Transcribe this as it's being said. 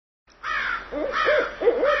Hi,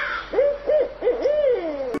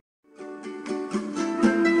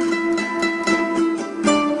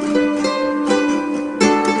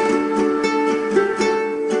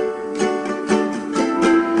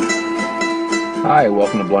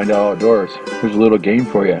 welcome to Blind Outdoors. Here's a little game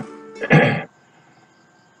for you.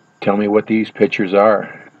 Tell me what these pictures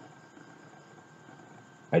are.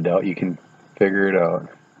 I doubt you can figure it out.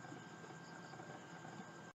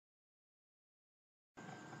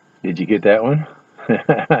 Did you get that one?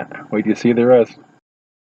 Wait till you see the rest.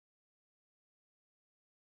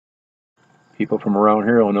 People from around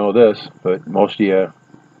here will know this, but most of you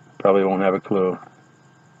probably won't have a clue.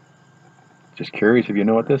 Just curious if you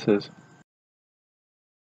know what this is.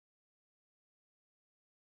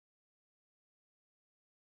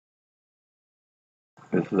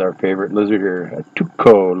 This is our favorite lizard here, a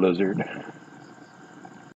tuco lizard.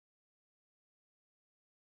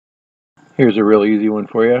 Here's a real easy one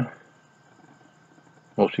for you.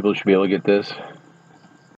 Most people should be able to get this.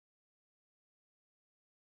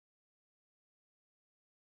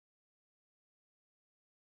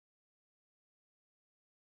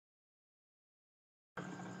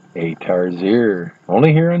 A tarsier,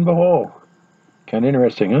 only here in Bohol. Kind of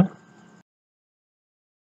interesting, huh?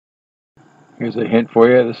 Here's a hint for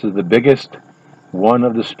you. This is the biggest one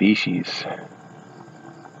of the species.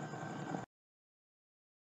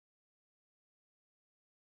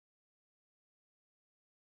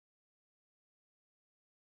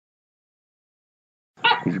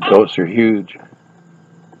 These goats are huge.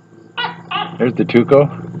 There's the tuco.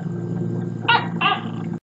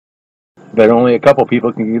 Bet only a couple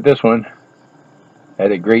people can get this one.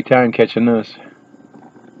 Had a great time catching this.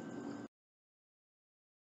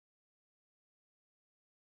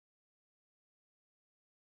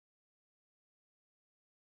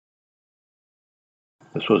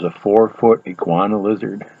 This was a 4-foot iguana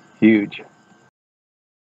lizard. Huge.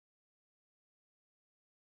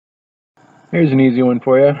 Here's an easy one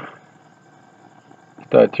for you.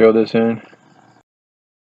 Thought I'd throw this in.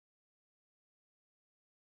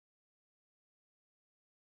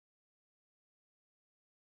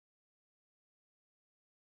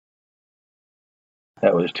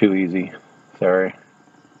 That was too easy. Sorry.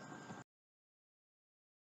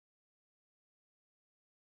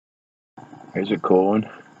 Here's a cool one.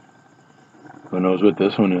 Who knows what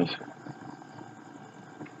this one is?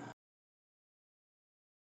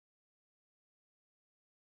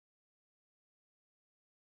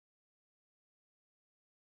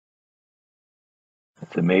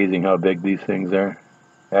 It's amazing how big these things are.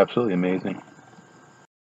 Absolutely amazing.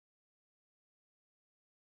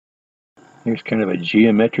 Here's kind of a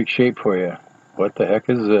geometric shape for you. What the heck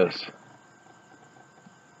is this?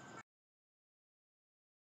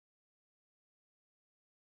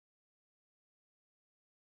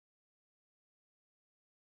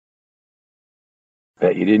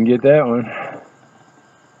 Bet you didn't get that one.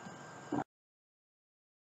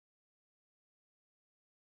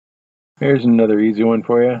 Here's another easy one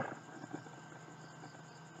for you.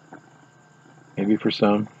 Maybe for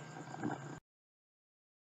some.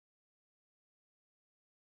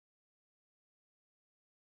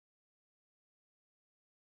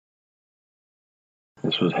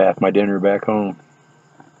 This was half my dinner back home.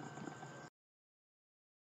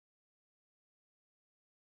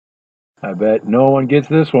 I bet no one gets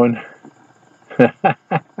this one.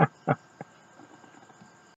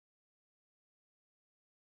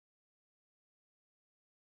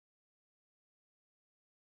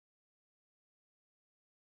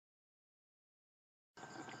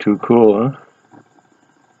 Too cool, huh?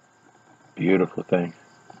 Beautiful thing.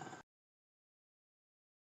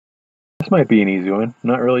 This might be an easy one.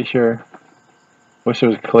 Not really sure. Wish it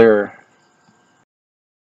was clearer.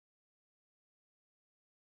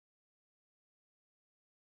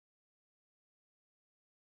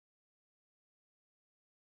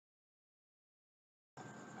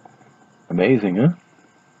 Amazing, huh?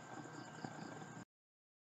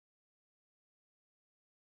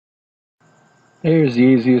 Here's the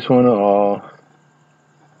easiest one of all.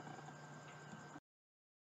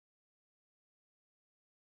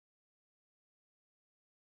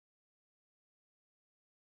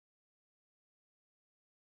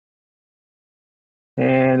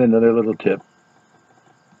 And another little tip.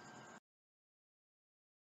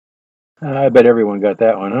 I bet everyone got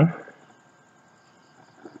that one, huh?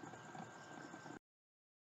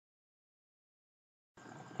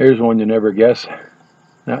 Here's one you never guess.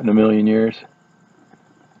 Not in a million years.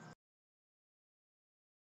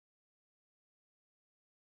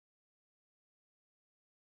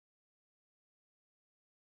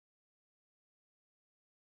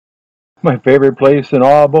 My favorite place in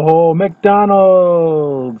all Bohol,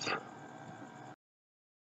 McDonald's.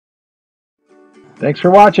 Thanks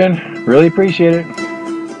for watching. Really appreciate it.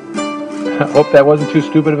 I hope that wasn't too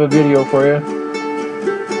stupid of a video for you.